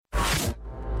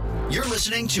You're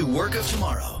listening to Work of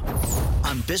Tomorrow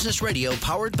on Business Radio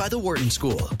powered by the Wharton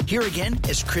School. Here again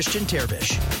is Christian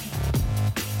Terbish.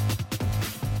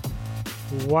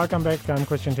 Welcome back. I'm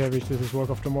Christian Terbish. This is Work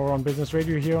of Tomorrow on Business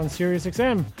Radio here on Sirius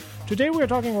XM. Today we're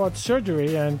talking about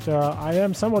surgery, and I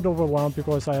am somewhat overwhelmed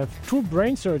because I have two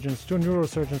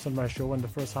neurosurgeons on my show. In the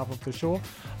first half of the show,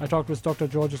 I talked with Dr.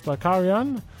 Georges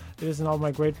Balkarian. It is now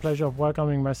my great pleasure of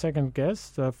welcoming my second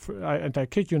guest, and I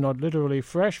kid you not, literally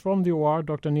fresh from the OR,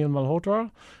 Dr. Neil Malhotra.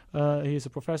 He is a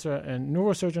professor and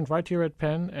neurosurgeon right here at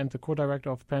Penn and the co-director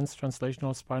of Penn's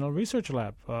Translational Spinal Research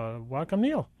Lab. Welcome,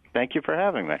 Neil. Thank you for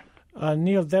having me.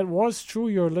 Neil, that was true.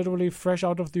 You're literally fresh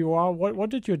out of the OR. What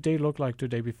did your day look like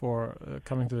today before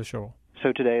coming to the show?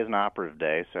 So today is an operative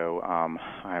day, so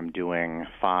I'm doing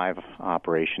 5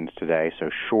 operations today, so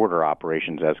shorter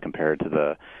operations as compared to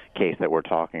the case that we're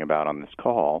talking about on this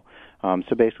call.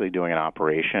 So basically doing an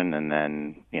operation and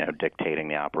then, dictating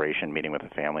the operation, meeting with the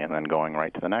family, and then going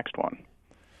right to the next one.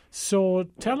 So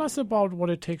tell us about what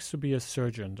it takes to be a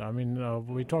surgeon. I mean,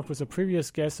 we talked with a previous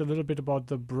guest a little bit about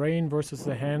the brain versus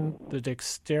the hand, the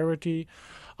dexterity.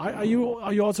 Are you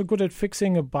also good at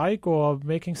fixing a bike or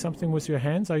making something with your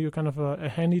hands? Are you kind of a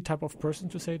handy type of person,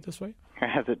 to say it this way?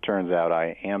 As it turns out,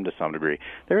 I am to some degree.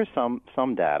 There is some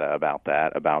data about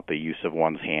that, about the use of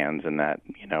one's hands, and that,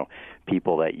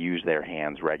 people that use their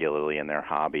hands regularly in their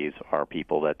hobbies are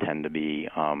people that tend to be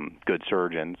good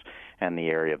surgeons, and the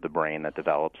area of the brain that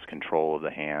develops control of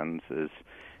the hands is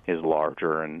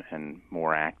larger and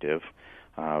more active.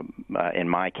 In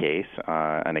my case,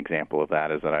 an example of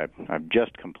that is that I've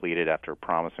just completed, after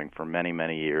promising for many,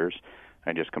 many years,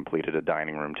 I just completed a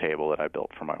dining room table that I built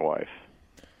for my wife.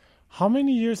 How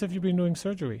many years have you been doing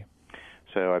surgery?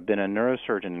 So I've been a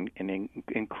neurosurgeon,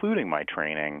 including my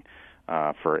training,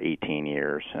 for 18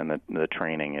 years, and the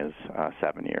training is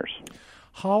 7 years.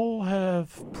 How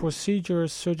have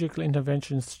procedures, surgical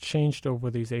interventions changed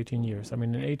over these 18 years? I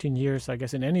mean, in 18 years, I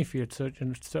guess in any field,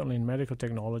 certainly in medical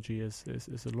technology, is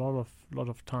a lot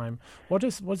of time.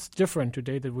 What's different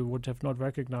today that we would have not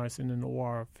recognized in an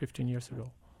OR 15 years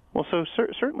ago? Well, so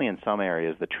certainly in some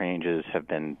areas the changes have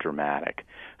been dramatic.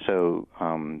 So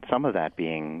some of that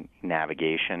being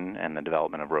navigation and the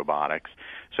development of robotics.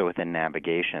 So within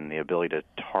navigation, the ability to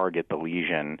target the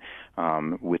lesion,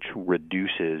 which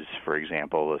reduces, for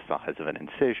example, the size of an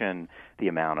incision, the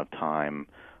amount of time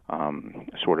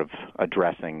sort of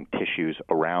addressing tissues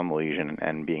around the lesion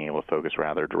and being able to focus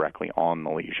rather directly on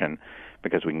the lesion,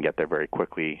 because we can get there very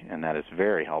quickly, and that is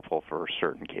very helpful for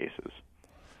certain cases.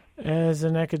 As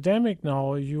an academic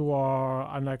now, you are,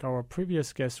 unlike our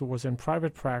previous guest who was in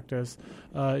private practice,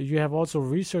 you have also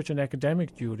research and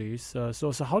academic duties.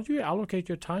 So how do you allocate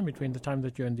your time between the time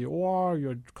that you're in the OR,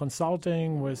 you're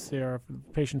consulting with their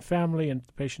patient family and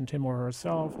the patient him or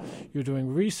herself, you're doing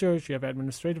research, you have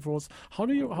administrative roles. How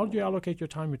do you allocate your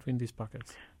time between these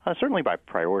buckets? Certainly by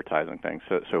prioritizing things.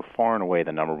 So far and away,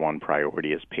 the number one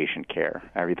priority is patient care.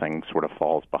 Everything sort of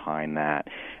falls behind that,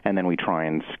 and then we try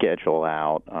and schedule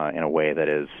out in a way that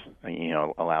is,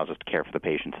 allows us to care for the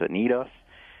patients that need us,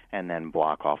 and then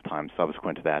block off time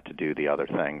subsequent to that to do the other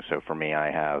things. So for me,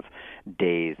 I have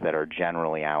days that are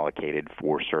generally allocated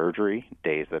for surgery,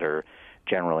 days that are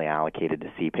generally allocated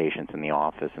to see patients in the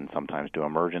office and sometimes do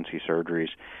emergency surgeries,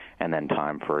 and then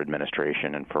time for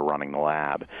administration and for running the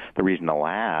lab. The reason the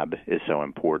lab is so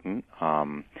important,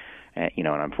 and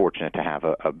I'm fortunate to have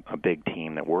a big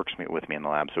team that works with me in the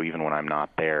lab, so even when I'm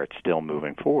not there, it's still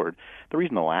moving forward. The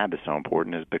reason the lab is so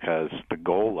important is because the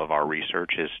goal of our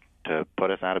research is to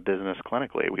put us out of business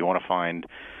clinically. We want to find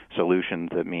solutions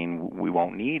that mean we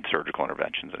won't need surgical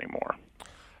interventions anymore.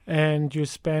 And you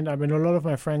spend, a lot of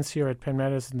my friends here at Penn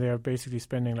Medicine, they are basically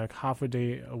spending like half a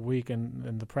day a week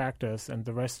in the practice, and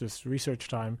the rest is research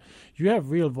time. You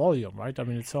have real volume, right?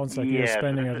 It sounds like you're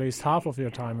spending at least half of your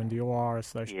time in the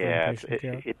OR/patient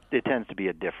care. It tends to be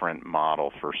a different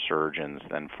model for surgeons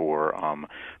than for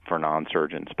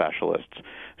non-surgeon specialists.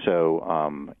 So,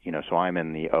 so I'm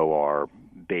in the OR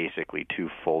basically 2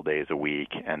 full days a week,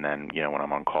 and then, when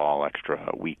I'm on call,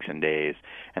 extra weeks and days,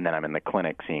 and then I'm in the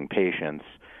clinic seeing patients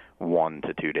 1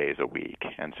 to 2 days a week.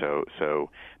 And so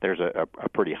there's a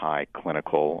pretty high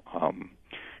clinical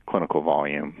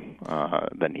volume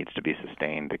that needs to be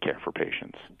sustained to care for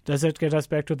patients. Does that get us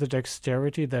back to the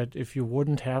dexterity, that if you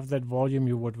wouldn't have that volume,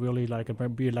 you would really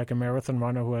be like a marathon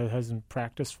runner who hasn't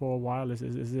practiced for a while?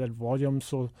 Is that volume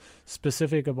so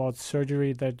specific about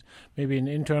surgery that maybe in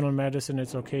internal medicine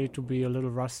it's okay to be a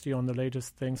little rusty on the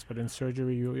latest things, but in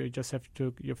surgery you just have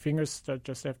to, your fingers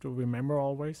just have to remember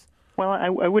always? Well,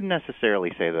 I wouldn't necessarily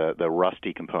say the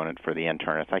rusty component for the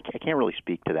internist. I can't really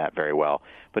speak to that very well.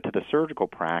 But to the surgical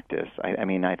practice, I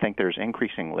mean, I think there's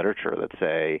increasing literature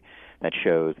that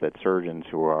shows that surgeons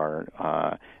who are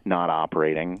not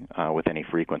operating with any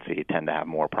frequency tend to have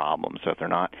more problems. So if they're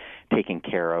not taking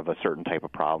care of a certain type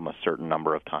of problem a certain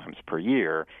number of times per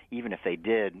year, even if they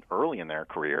did early in their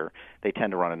career, they tend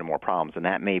to run into more problems. And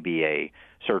that may be a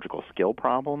surgical skill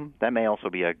problem. That may also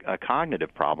be a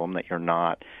cognitive problem that you're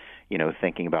not,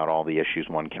 thinking about all the issues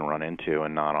one can run into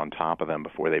and not on top of them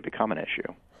before they become an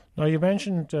issue. Now, you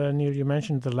mentioned, Neil,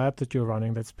 the lab that you're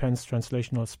running, that's Penn's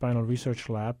Translational Spinal Research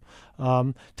Lab.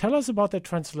 Tell us about the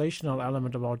translational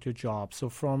element about your job. So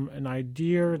from an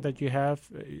idea that you have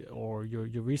or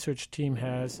your research team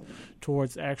has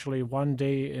towards actually one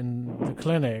day in the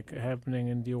clinic happening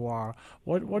in the OR,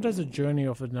 what does a journey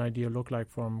of an idea look like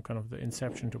from kind of the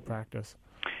inception to practice?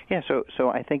 Yeah, so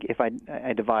I think if I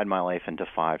divide my life into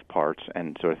 5 parts,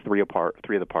 and so three of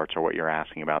the parts are what you're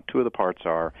asking about. 2 of the parts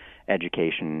are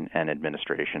education and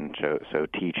administration, so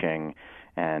teaching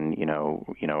and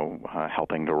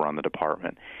helping to run the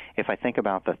department. If I think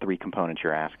about the 3 components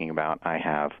you're asking about, I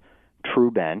have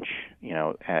true bench,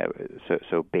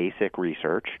 so basic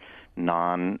research,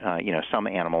 some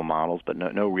animal models, but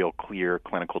no real clear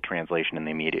clinical translation in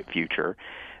the immediate future.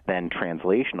 Then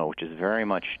translational, which is very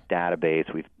much database.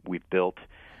 We've built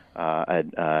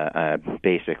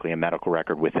basically a medical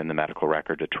record within the medical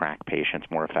record to track patients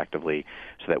more effectively,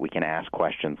 so that we can ask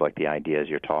questions like the ideas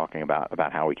you're talking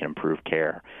about how we can improve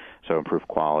care, so improve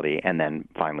quality, and then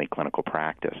finally clinical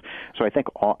practice. So I think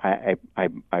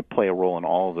I play a role in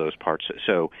all of those parts.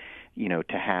 So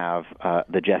to have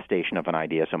the gestation of an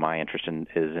idea. So my interest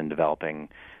is in developing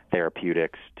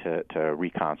therapeutics to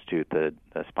reconstitute the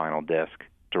spinal disc,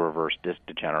 to reverse disc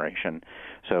degeneration.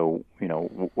 So,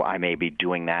 I may be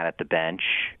doing that at the bench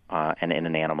and in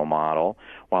an animal model,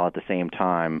 while at the same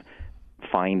time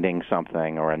finding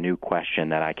something or a new question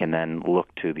that I can then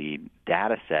look to the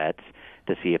data sets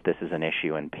to see if this is an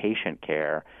issue in patient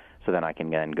care, so then I can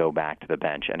then go back to the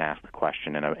bench and ask the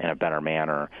question in a better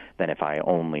manner than if I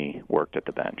only worked at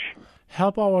the bench.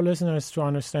 Help our listeners to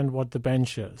understand what the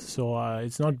bench is. So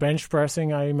it's not bench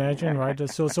pressing, I imagine, right?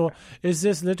 So is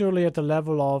this literally at the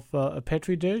level of a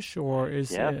Petri dish, or is?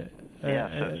 So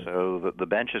the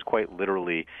bench is quite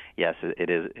literally, yes, it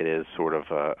is sort of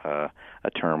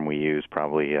a term we use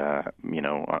probably, that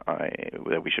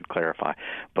we should clarify,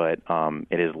 but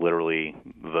it is literally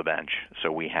the bench.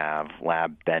 So we have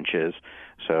lab benches,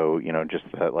 so just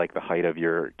like the height of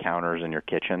your counters in your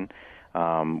kitchen.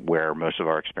 Where most of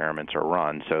our experiments are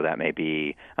run. So that may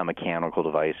be a mechanical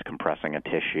device compressing a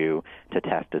tissue to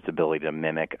test its ability to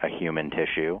mimic a human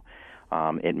tissue.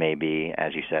 It may be,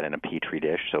 as you said, in a Petri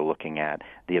dish, so looking at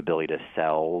the ability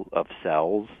of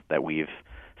cells that we've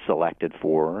selected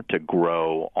for to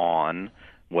grow on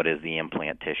what is the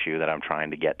implant tissue that I'm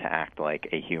trying to get to act like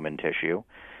a human tissue,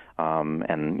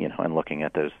 and looking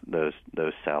at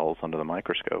those cells under the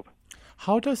microscope.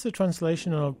 How does the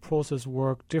translational process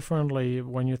work differently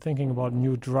when you're thinking about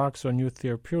new drugs or new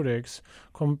therapeutics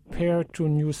compared to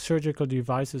new surgical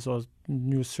devices or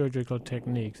new surgical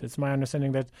techniques? It's my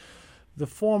understanding that the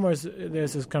former,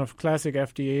 there's this kind of classic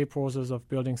FDA process of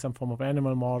building some form of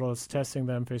animal models, testing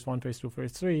them, phase 1, phase 2,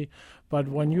 phase 3. But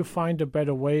when you find a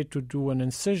better way to do an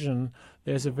incision,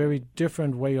 there's a very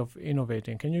different way of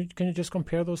innovating. Can you just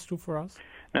compare those two for us?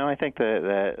 No, I think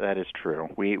that is true.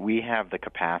 We have the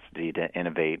capacity to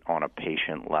innovate on a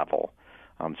patient level.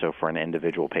 So for an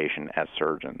individual patient as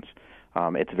surgeons,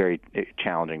 it's very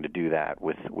challenging to do that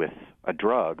with a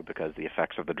drug, because the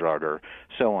effects of the drug are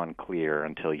so unclear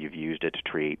until you've used it to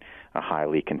treat a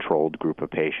highly controlled group of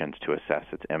patients to assess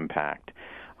its impact.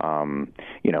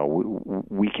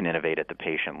 We can innovate at the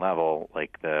patient level,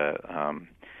 like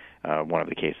one of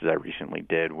the cases I recently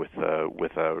did with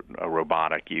a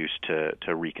robotic used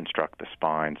to reconstruct the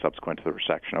spine subsequent to the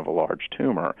resection of a large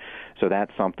tumor. So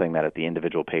that's something that at the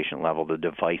individual patient level, the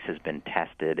device has been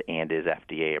tested and is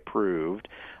FDA approved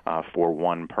for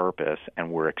one purpose,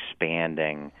 and we're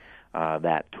expanding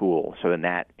that tool. So in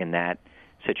that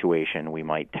situation, we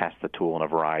might test the tool in a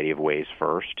variety of ways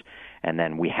first, and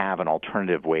then we have an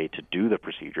alternative way to do the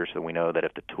procedure, so we know that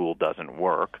if the tool doesn't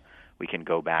work, we can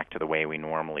go back to the way we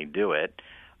normally do it,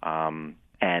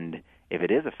 and if it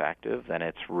is effective, then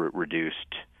it's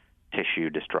reduced tissue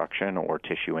destruction or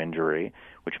tissue injury,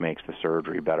 which makes the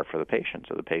surgery better for the patient.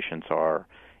 So the patients are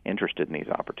interested in these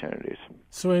opportunities.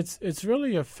 So it's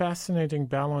really a fascinating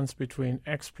balance between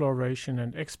exploration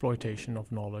and exploitation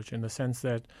of knowledge, in the sense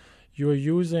that you're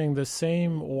using the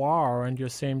same OR and your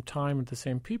same time and the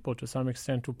same people to some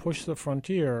extent to push the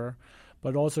frontier,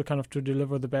 but also kind of to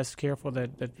deliver the best care for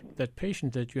that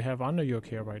patient that you have under your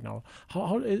care right now.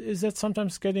 How is that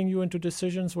sometimes getting you into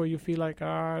decisions where you feel like,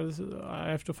 I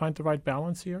have to find the right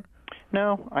balance here?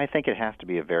 No, I think it has to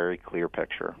be a very clear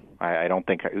picture. I don't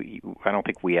think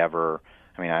we ever.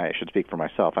 I mean, I should speak for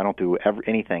myself. I don't do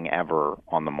anything ever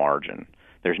on the margin.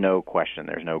 There's no question.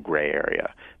 There's no gray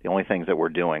area. The only things that we're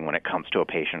doing when it comes to a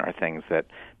patient are things that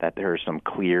there's some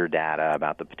clear data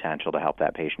about the potential to help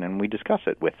that patient, and we discuss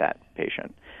it with that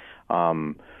patient.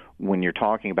 When you're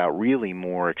talking about really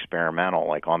more experimental,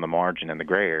 like on the margin in the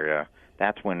gray area,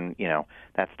 that's when,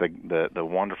 that's the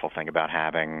wonderful thing about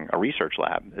having a research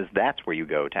lab, is that's where you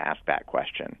go to ask that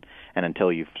question. And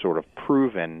until you've sort of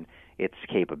proven its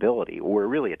capability, or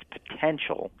really its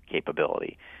potential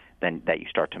capability, then that you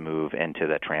start to move into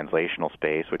the translational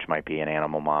space, which might be an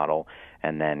animal model,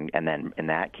 and then in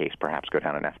that case perhaps go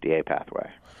down an FDA pathway.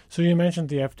 So you mentioned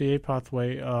the FDA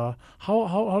pathway.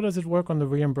 How does it work on the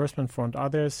reimbursement front? Are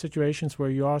there situations where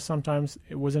you are sometimes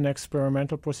within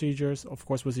experimental procedures, of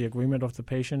course with the agreement of the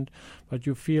patient, but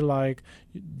you feel like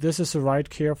this is the right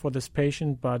care for this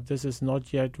patient, but this is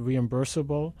not yet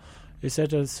reimbursable? Is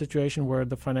that a situation where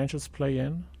the financials play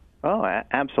in? Oh,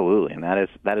 absolutely, and that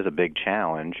is a big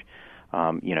challenge.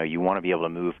 You want to be able to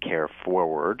move care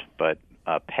forward, but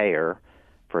a payer,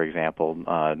 for example,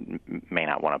 may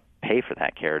not want to pay for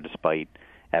that care despite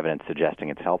evidence suggesting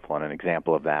it's helpful. And an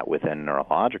example of that within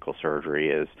neurological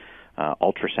surgery is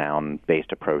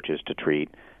ultrasound-based approaches to treat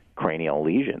cranial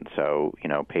lesions. So,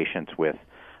 patients with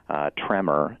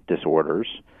tremor disorders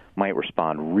might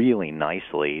respond really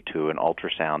nicely to an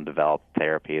ultrasound-developed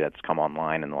therapy that's come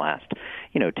online in the last,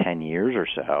 10 years or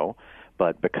so.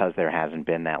 But because there hasn't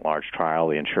been that large trial,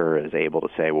 the insurer is able to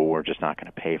say, well, we're just not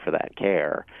going to pay for that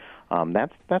care.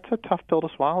 That's a tough pill to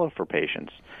swallow for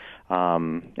patients.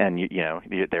 And,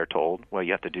 they're told, well,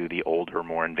 you have to do the older,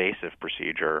 more invasive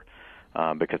procedure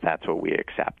because that's what we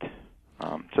accept.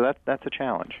 So that's a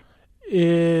challenge.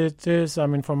 It is. I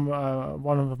mean, from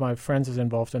one of my friends is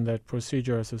involved in that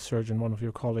procedure as a surgeon, one of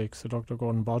your colleagues, Dr.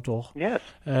 Gordon Baltoch. Yes.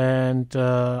 And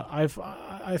I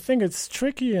think it's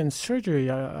tricky in surgery,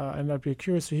 and I'd be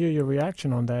curious to hear your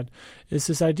reaction on that, is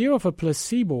this idea of a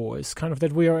placebo is kind of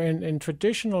that we are in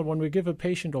traditional, when we give a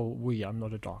patient, I'm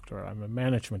not a doctor, I'm a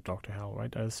management doctor, Hal,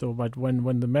 right? But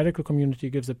when the medical community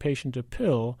gives a patient a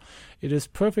pill, it is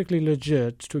perfectly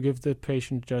legit to give the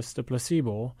patient just a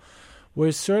placebo.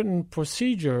 With certain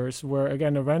procedures where,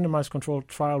 again, a randomized controlled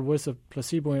trial with a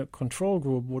placebo control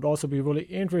group would also be really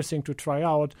interesting to try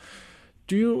out.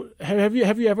 Have you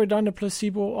ever done a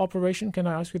placebo operation? Can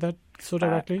I ask you that so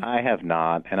directly? I have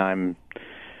not, and I'm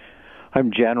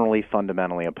generally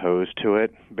fundamentally opposed to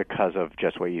it because of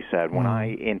just what you said. When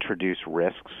I introduce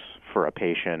risks for a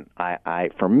patient, I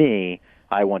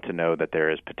want to know that there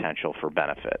is potential for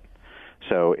benefit.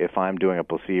 So if I'm doing a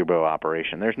placebo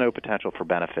operation, there's no potential for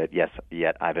benefit,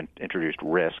 yet I've introduced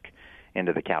risk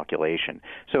into the calculation.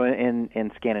 So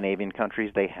in Scandinavian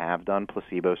countries, they have done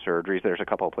placebo surgeries. There's a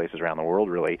couple of places around the world,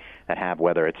 really, that have,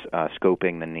 whether it's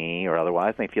scoping the knee or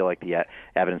otherwise, they feel like the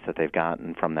evidence that they've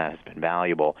gotten from that has been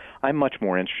valuable. I'm much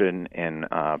more interested in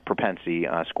propensity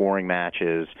scoring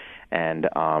matches and,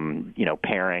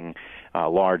 pairing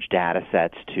large data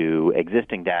sets to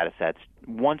existing data sets.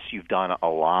 Once you've done a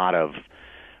lot of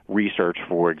research,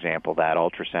 for example, that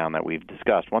ultrasound that we've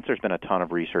discussed, once there's been a ton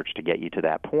of research to get you to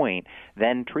that point,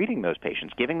 then treating those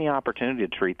patients, giving the opportunity to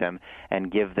treat them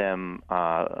and give them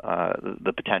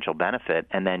the potential benefit,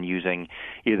 and then using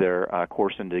either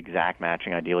coarsened exact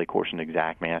matching, ideally coarsened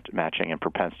exact matching and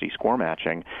propensity score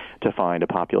matching to find a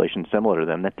population similar to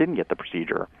them that didn't get the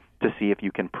procedure, to see if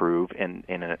you can prove in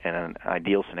an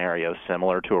ideal scenario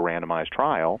similar to a randomized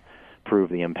trial,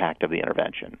 prove the impact of the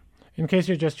intervention. In case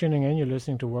you're just tuning in, you're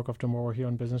listening to Work of Tomorrow here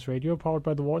on Business Radio, powered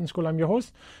by the Wharton School. I'm your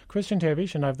host, Christian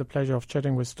Terwiesch, and I have the pleasure of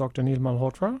chatting with Dr. Neil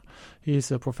Malhotra.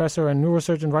 He's a professor and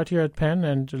neurosurgeon right here at Penn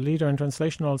and a leader in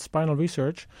translational spinal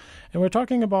research. And we're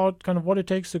talking about kind of what it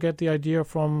takes to get the idea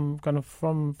from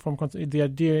the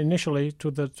idea initially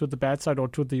to the bedside or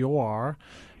to the OR.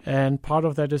 And part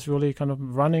of that is really kind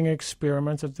of running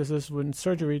experiments. And this is when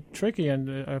surgery tricky,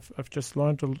 and I've just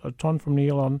learned a ton from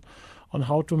Neil on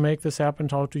how to make this happen,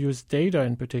 how to use data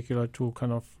in particular to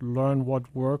kind of learn what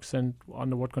works and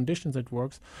under what conditions it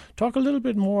works. Talk a little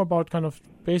bit more about kind of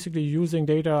basically using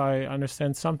data. I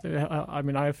understand something. I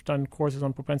mean, I've done courses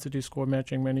on propensity score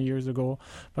matching many years ago,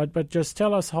 but just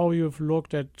tell us how you've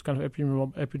looked at kind of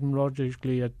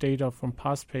epidemiologically at data from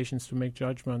past patients to make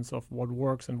judgments of what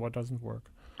works and what doesn't work.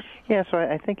 Yeah, so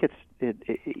I think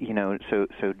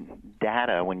so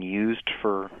data, when used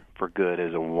for good,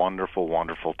 is a wonderful,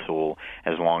 wonderful tool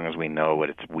as long as we know what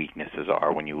its weaknesses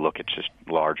are when you look at just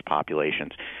large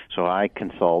populations. So I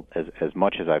consult, as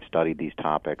much as I've studied these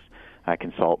topics, I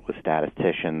consult with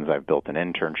statisticians. I've built an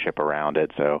internship around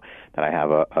it so that I have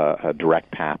a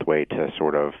direct pathway to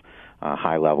sort of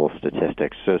high-level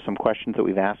statistics. So some questions that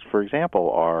we've asked, for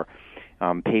example, are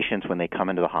patients when they come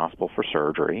into the hospital for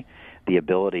surgery,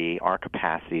 our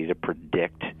capacity to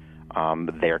predict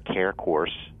their care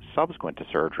course subsequent to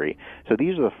surgery. So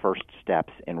these are the first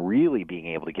steps in really being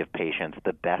able to give patients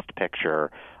the best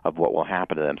picture of what will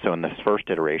happen to them. So in this first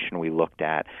iteration, we looked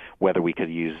at whether we could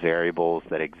use variables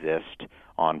that exist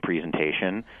on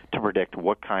presentation to predict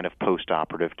what kind of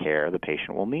postoperative care the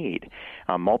patient will need.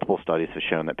 Multiple studies have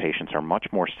shown that patients are much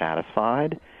more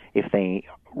satisfied if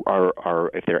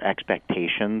if their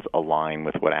expectations align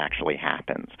with what actually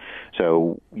happens.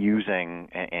 So using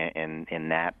in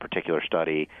that particular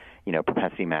study,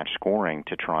 propensity match scoring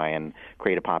to try and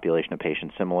create a population of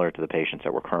patients similar to the patients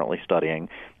that we're currently studying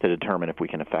to determine if we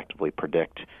can effectively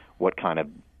predict what kind of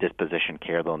disposition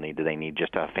care they'll need. Do they need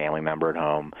just a family member at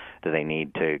home? Do they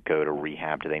need to go to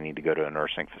rehab? Do they need to go to a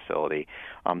nursing facility?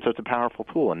 So it's a powerful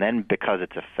tool. And then because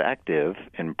it's effective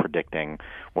in predicting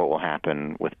what will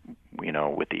happen with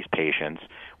these patients,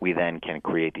 we then can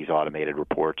create these automated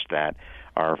reports that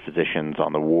our physicians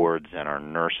on the wards and our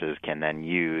nurses can then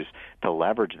use to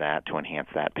leverage that to enhance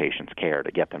that patient's care,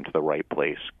 to get them to the right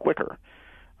place quicker.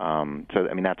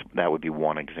 That would be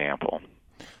one example.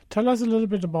 Tell us a little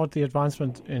bit about the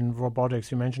advancement in robotics.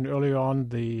 You mentioned earlier on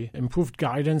the improved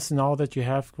guidance now that you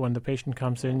have when the patient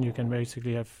comes in. You can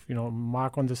basically have,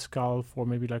 mark on the skull for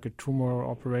maybe like a tumor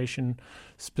operation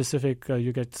specific.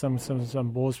 You get some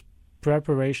both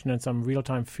preparation and some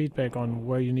real-time feedback on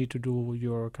where you need to do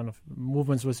your kind of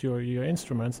movements with your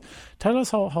instruments. Tell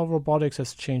us how robotics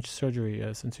has changed surgery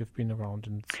since you've been around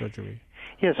in surgery.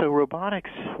 Yeah, so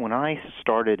robotics, when I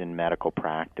started in medical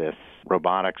practice,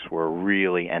 robotics were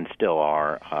really, and still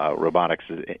are, robotics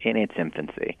in its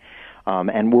infancy.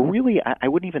 And we're really, I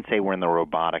wouldn't even say we're in the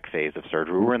robotic phase of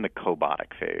surgery. We're in the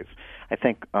cobotic phase. I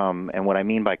think, and what I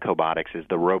mean by cobotics is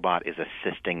the robot is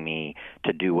assisting me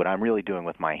to do what I'm really doing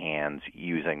with my hands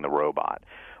using the robot.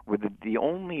 The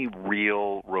only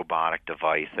real robotic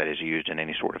device that is used in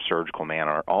any sort of surgical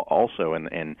manner also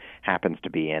in happens to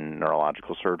be in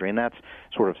neurological surgery, and that's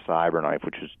sort of CyberKnife,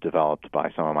 which was developed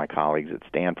by some of my colleagues at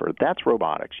Stanford. That's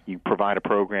robotics. You provide a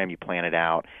program, you plan it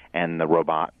out, and the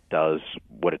robot does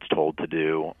what it's told to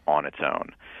do on its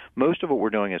own. Most of what we're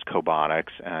doing is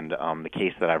cobotics, and the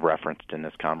case that I've referenced in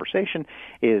this conversation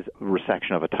is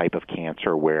resection of a type of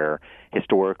cancer where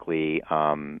historically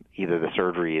either the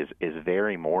surgery is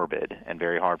very morbid and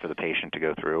very hard for the patient to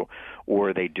go through,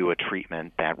 or they do a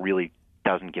treatment that really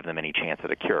doesn't give them any chance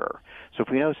at a cure. So if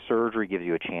we know surgery gives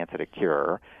you a chance at a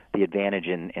cure, the advantage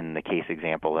in the case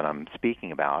example that I'm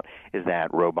speaking about is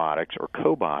that robotics or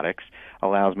cobotics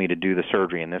allows me to do the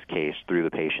surgery, in this case, through the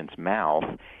patient's mouth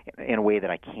in a way that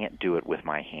I can't do it with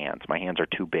my hands. My hands are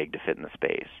too big to fit in the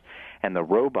space. And the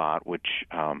robot, which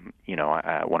one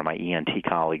of my ENT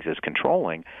colleagues is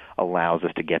controlling, allows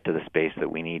us to get to the space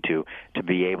that we need to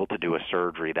be able to do a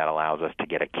surgery that allows us to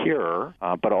get a cure,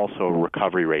 but also a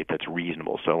recovery rate that's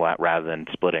reasonable. So rather than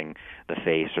splitting the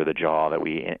face or the jaw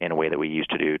in a way that we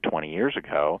used to do 20 years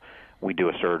ago, we do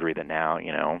a surgery that now,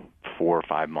 4 or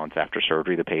 5 months after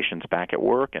surgery, the patient's back at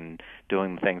work and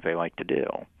doing the things they like to do.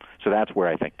 So that's where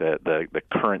I think the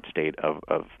current state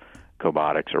of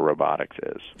cobotics or robotics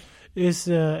is. Is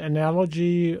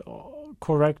analogy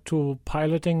correct to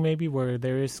piloting, maybe, where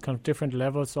there is kind of different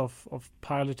levels of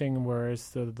piloting,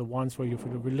 whereas the ones where you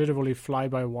literally fly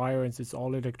by wire and it's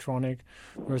all electronic,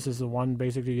 versus the one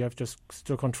basically you have just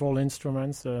still control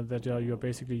instruments that you're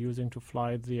basically using to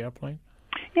fly the airplane?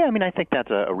 Yeah, I think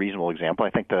that's a reasonable example. I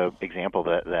think the example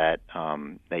that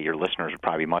your listeners are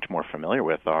probably much more familiar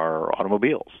with are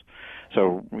automobiles.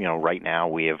 So, right now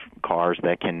we have cars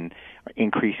that can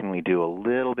increasingly do a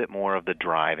little bit more of the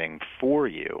driving for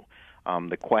you.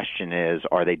 The question is,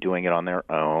 are they doing it on their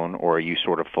own, or are you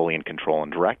sort of fully in control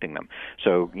and directing them?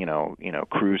 So,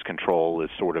 cruise control is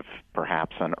sort of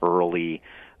perhaps an early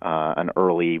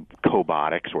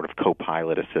cobotic, sort of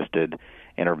co-pilot assisted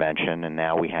intervention, and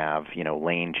now we have,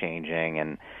 lane changing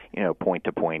and,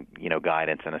 point-to-point,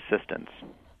 guidance and assistance.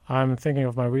 I'm thinking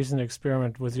of my recent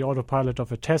experiment with the autopilot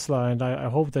of a Tesla, and I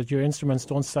hope that your instruments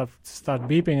don't start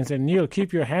beeping and say, Neil,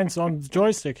 keep your hands on the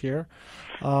joystick here.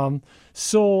 What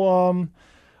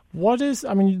is,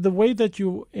 the way that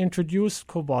you introduced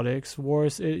cobotics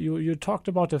was, you talked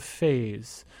about a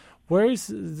phase.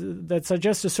 that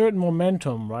suggests a certain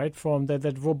momentum, right? From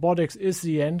that robotics is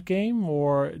the end game,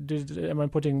 or am I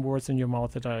putting words in your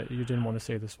mouth that you didn't want to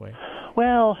say this way?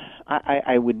 Well,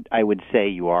 I would say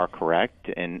you are correct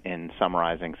in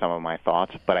summarizing some of my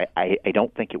thoughts, but I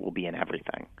don't think it will be in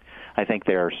everything. I think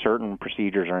there are certain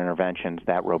procedures or interventions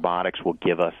that robotics will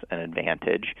give us an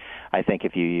advantage. I think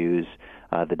if you use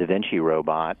the Da Vinci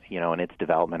robot, and its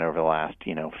development over the last,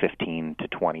 15 to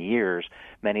 20 years,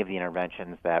 many of the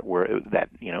interventions that were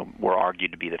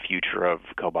argued to be the future of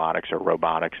cobotics or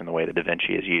robotics in the way that Da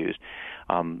Vinci is used,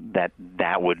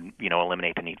 that would,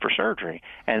 eliminate the need for surgery.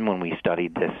 And when we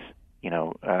studied this, in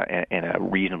a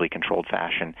reasonably controlled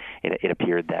fashion, it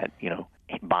appeared that,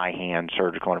 by hand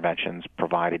surgical interventions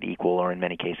provided equal or in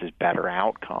many cases better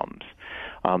outcomes.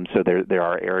 So there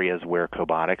are areas where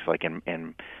cobotics, like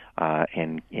in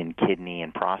kidney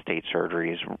and prostate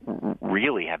surgeries,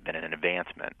 really have been an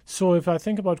advancement. So if I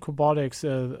think about cobotics,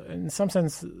 in some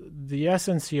sense, the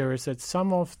essence here is that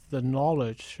some of the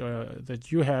knowledge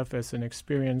that you have as an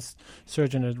experienced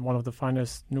surgeon at one of the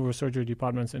finest neurosurgery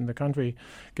departments in the country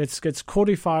gets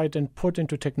codified and put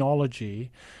into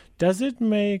technology. Does it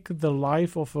make the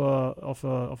life of a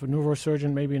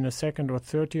neurosurgeon, maybe in a second or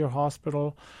third tier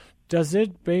hospital, does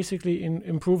it basically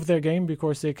improve their game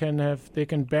because they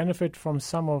can benefit from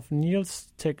some of Neil's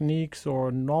techniques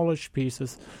or knowledge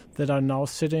pieces that are now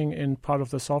sitting in part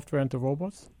of the software and the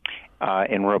robots?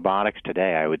 In robotics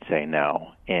today, I would say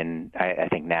no. I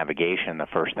think navigation, the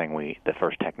first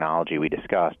technology we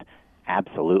discussed,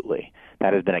 absolutely.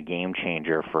 That has been a game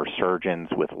changer for surgeons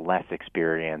with less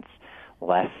experience,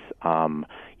 less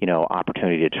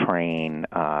opportunity to train,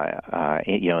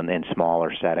 in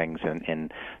smaller settings. In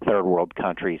third world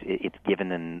countries, it's given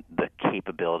them the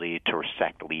capability to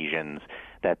resect lesions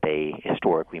that they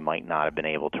historically might not have been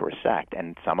able to resect.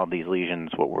 And some of these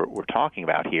lesions, what we're talking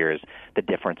about here is the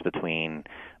difference between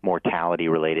mortality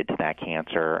related to that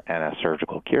cancer and a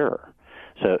surgical cure.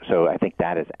 So I think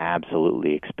that has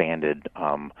absolutely expanded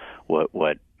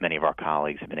what many of our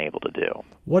colleagues have been able to do.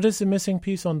 What is the missing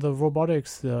piece on the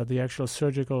robotics, the actual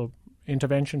surgical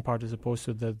intervention part, as opposed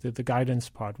to the guidance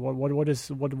part? What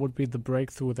would be the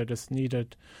breakthrough that is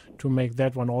needed to make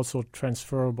that one also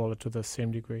transferable to the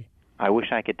same degree? I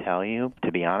wish I could tell you.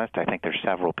 To be honest, I think there's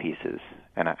several pieces,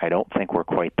 and I don't think we're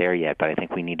quite there yet, but I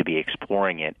think we need to be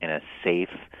exploring it in a safe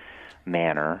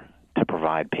manner to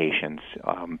provide patients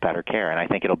better care. And I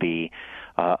think it'll be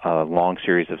a long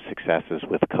series of successes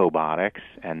with cobotics,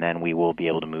 and then we will be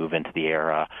able to move into the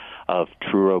era of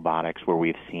true robotics where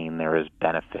we've seen there is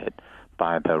benefit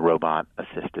by the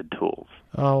robot-assisted tools.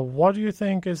 What do you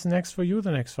think is next for you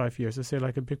the next 5 years? Is there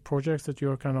like a big project that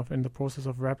you're kind of in the process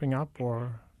of wrapping up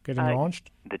or getting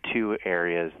launched? The two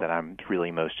areas that I'm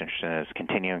really most interested in is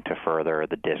continuing to further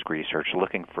the disc research,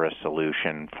 looking for a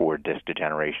solution for disc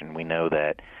degeneration. We know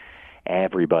that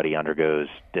everybody undergoes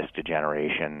disc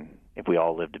degeneration. If we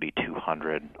all lived to be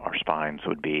 200, our spines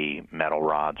would be metal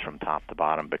rods from top to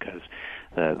bottom because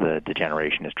the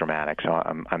degeneration is dramatic. So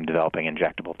I'm developing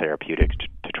injectable therapeutics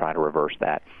to try to reverse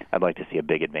that. I'd like to see a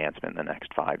big advancement in the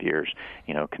next 5 years,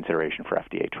 consideration for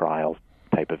FDA trials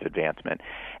type of advancement.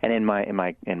 And in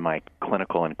my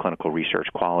clinical and clinical research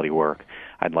quality work,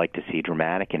 I'd like to see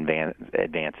dramatic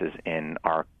advances in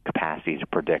our capacity to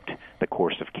predict the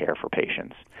course of care for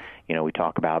patients. We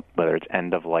talk about whether it's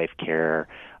end-of-life care,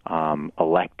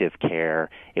 elective care.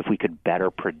 If we could better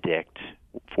predict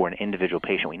for an individual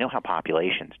patient, we know how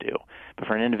populations do, but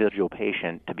for an individual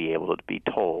patient to be able to be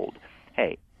told,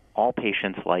 hey, all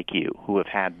patients like you who have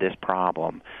had this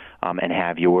problem and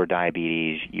have your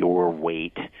diabetes, your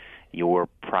weight, your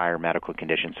prior medical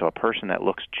condition, so a person that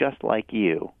looks just like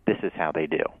you, this is how they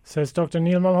do. Says Dr.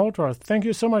 Neil Malhotra. Thank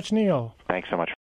you so much, Neil. Thanks so much.